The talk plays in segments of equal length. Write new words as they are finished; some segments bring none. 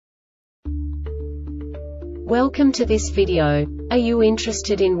Welcome to this video. Are you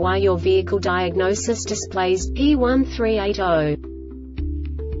interested in why your vehicle diagnosis displays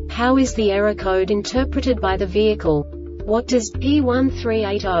P1380? How is the error code interpreted by the vehicle? What does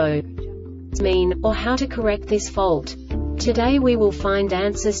P1380 mean, or how to correct this fault? Today we will find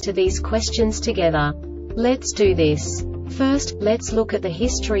answers to these questions together. Let's do this. First, let's look at the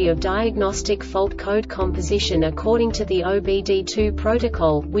history of diagnostic fault code composition according to the OBD2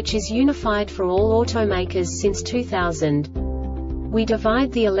 protocol, which is unified for all automakers since 2000. We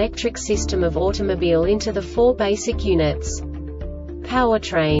divide the electric system of automobile into the four basic units: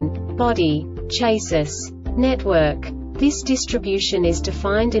 powertrain, body, chassis, network. This distribution is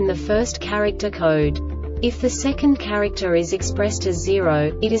defined in the first character code. If the second character is expressed as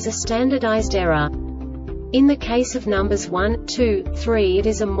 0, it is a standardized error. In the case of numbers 1, 2, 3, it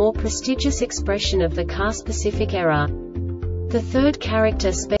is a more prestigious expression of the car-specific error. The third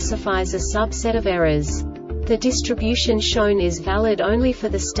character specifies a subset of errors. The distribution shown is valid only for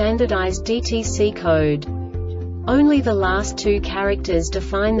the standardized DTC code. Only the last two characters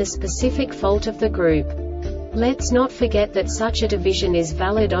define the specific fault of the group. Let's not forget that such a division is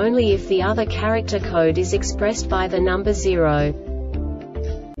valid only if the other character code is expressed by the number 0.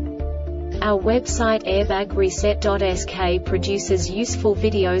 Our website airbagreset.sk produces useful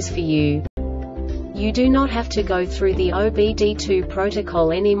videos for you. You do not have to go through the OBD2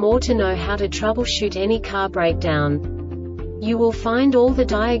 protocol anymore to know how to troubleshoot any car breakdown. You will find all the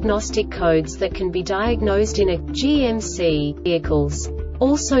diagnostic codes that can be diagnosed in a GMC vehicles.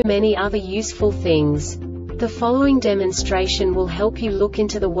 Also many other useful things. The following demonstration will help you look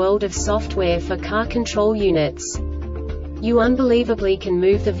into the world of software for car control units. You unbelievably can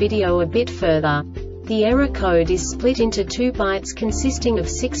move the video a bit further. The error code is split into 2 bytes consisting of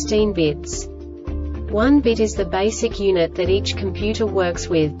 16 bits. 1 bit is the basic unit that each computer works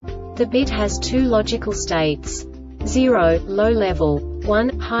with. The bit has 2 logical states: 0, low level,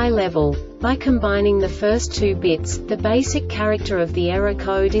 1, high level. By combining the first 2 bits, the basic character of the error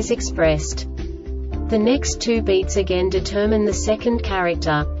code is expressed. The next 2 beats again determine the second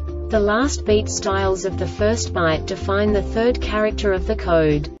character. The last beat styles of the first byte define the third character of the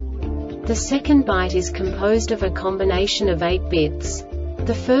code. The second byte is composed of a combination of 8 bits.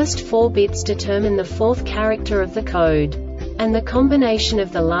 The first 4 bits determine the fourth character of the code. And the combination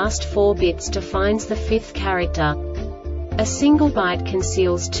of the last 4 bits defines the fifth character. A single byte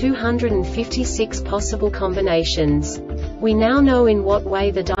conceals 256 possible combinations. We now know in what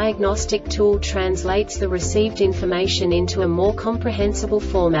way the diagnostic tool translates the received information into a more comprehensible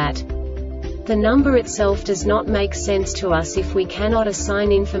format. The number itself does not make sense to us if we cannot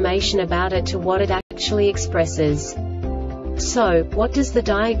assign information about it to what it actually expresses. So, what does the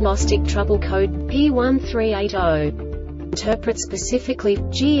diagnostic trouble code P1380 interpret specifically for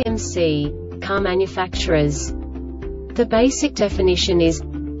GMC car manufacturers? The basic definition is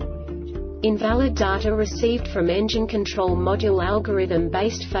invalid data received from engine control module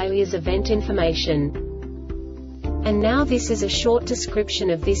algorithm-based failures event information. And now this is a short description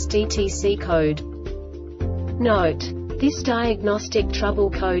of this DTC code. Note: this diagnostic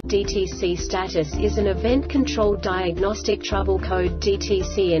trouble code DTC status is an event-controlled diagnostic trouble code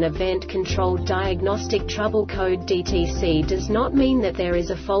DTC. An event-controlled diagnostic trouble code DTC does not mean that there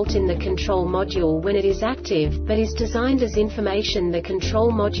is a fault in the control module when it is active, but is designed as information. The control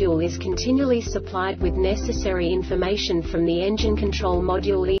module is continually supplied with necessary information from the engine control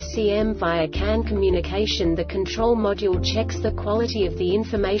module ECM via CAN communication. The control module checks the quality of the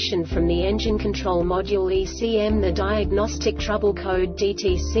information from the engine control module ECM. The diagnostic trouble code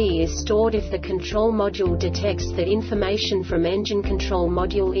DTC is stored if the control module detects that information from engine control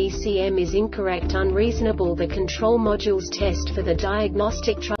module ECM is incorrect. Unreasonable. The control module's test for the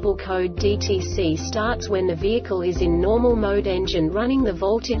diagnostic trouble code DTC starts when the vehicle is in normal mode. Engine running. The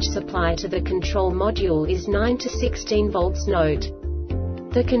voltage supply to the control module is 9 to 16 volts. Note: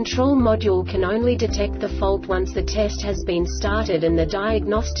 the control module can only detect the fault once the test has been started, and the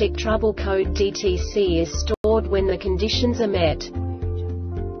diagnostic trouble code DTC is stored when the conditions are met.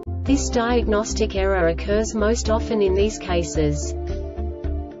 This diagnostic error occurs most often in these cases: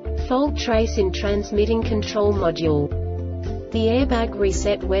 fault trace in transmitting control module. The Airbag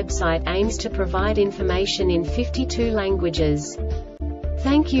Reset website aims to provide information in 52 languages.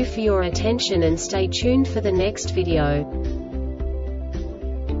 Thank you for your attention and stay tuned for the next video.